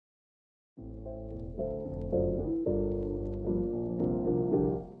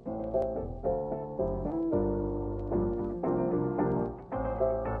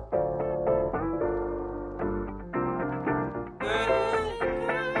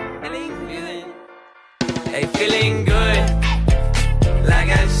Hey, feeling good, like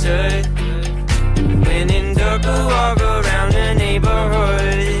I should. When in dark, I walk around the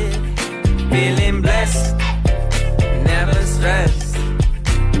neighborhood. Feeling blessed, never stressed.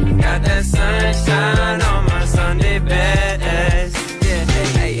 Got that sunshine on my Sunday best. Yeah,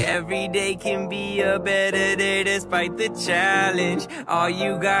 hey, every day can be a better day despite the challenge. All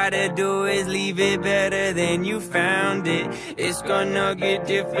you gotta do is leave it better than you found it. It's gonna get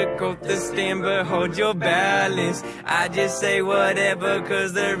difficult to stand, but hold your balance. I just say whatever,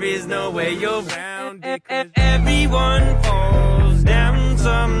 cause there is no way you're round it. Everyone falls down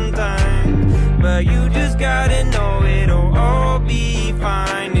sometime, but you just gotta know it'll all be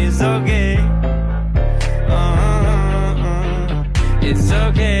fine. It's okay. It's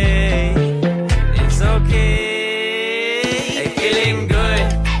okay. It's okay. Hey, feeling good,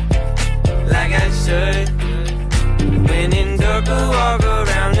 like I should. When in dark, I walk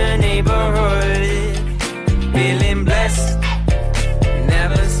around the neighborhood. Feeling blessed,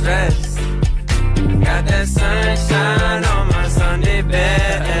 never stressed. Got that sunshine on my Sunday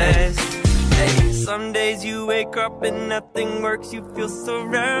best. Hey, some days you wake up and nothing works, you feel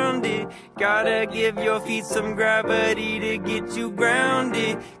surrounded. Gotta give your feet some gravity to get you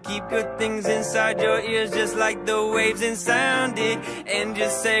grounded. Keep good things inside your ears just like the waves and sound it. And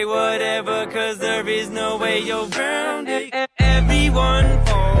just say whatever, cause there is no way you're grounded. Everyone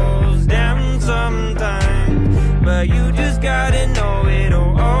falls down sometime, but you just gotta know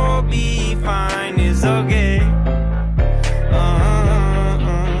it'll all be fine. It's okay.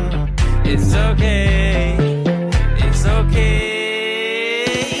 It's okay. It's okay.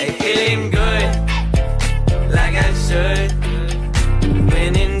 Hey, feeling good, like I should.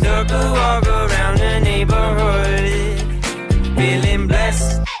 When in dark, I walk around the neighborhood. Feeling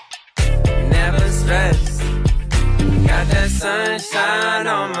blessed, never stressed. Got that sunshine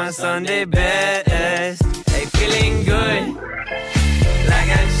on my Sunday best. Hey, feeling good, like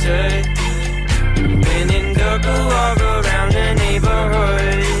I should. When in dark, I walk around the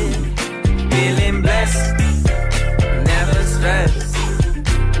neighborhood.